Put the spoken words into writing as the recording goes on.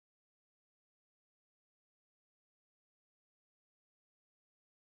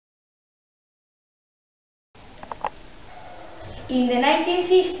In the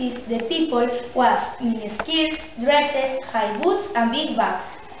 1960s, the people was in skirts, dresses, high boots, and big bags.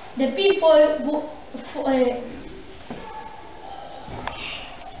 The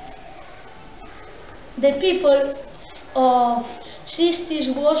people of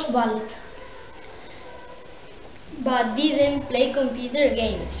 60s was ballet, but didn't play computer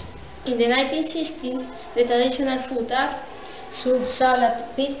games. In the 1960s, the traditional food are soup, salad,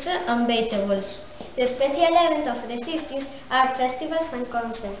 pizza, and vegetables. The special events of the 60s are festivals and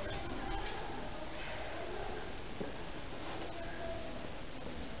concerts.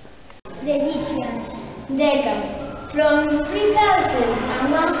 The Egyptians, decades, from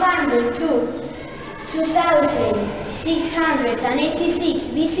 3100 to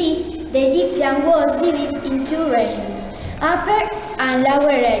 2686 BC, the Egyptian was divided in two regions, Upper and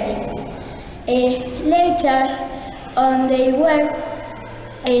Lower Egypt. Later on they were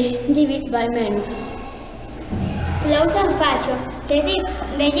divided by men. Clothes and fashion. The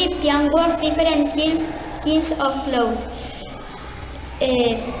Egyptian wore different kinds of clothes.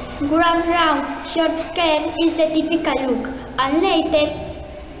 Grand round short skirt is the typical look, and later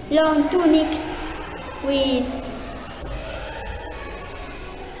long tunics with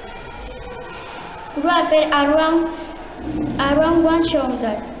wrapper around one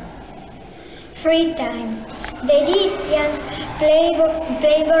shoulder. Free time. The Egyptians play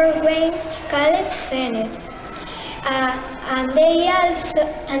board game called Senet, and they also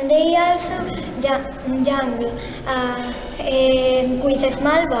jungle with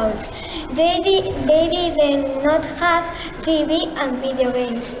small boats. They did not have TV and video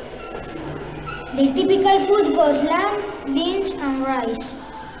games. The typical food was lamb, beans, and rice.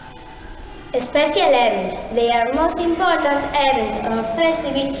 Special events. Their most important event or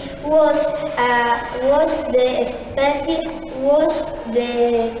festival was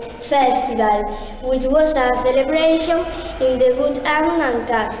the festival, which was a celebration in the good Amun and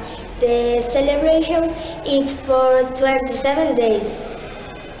Kaf. The celebration is for 27 days.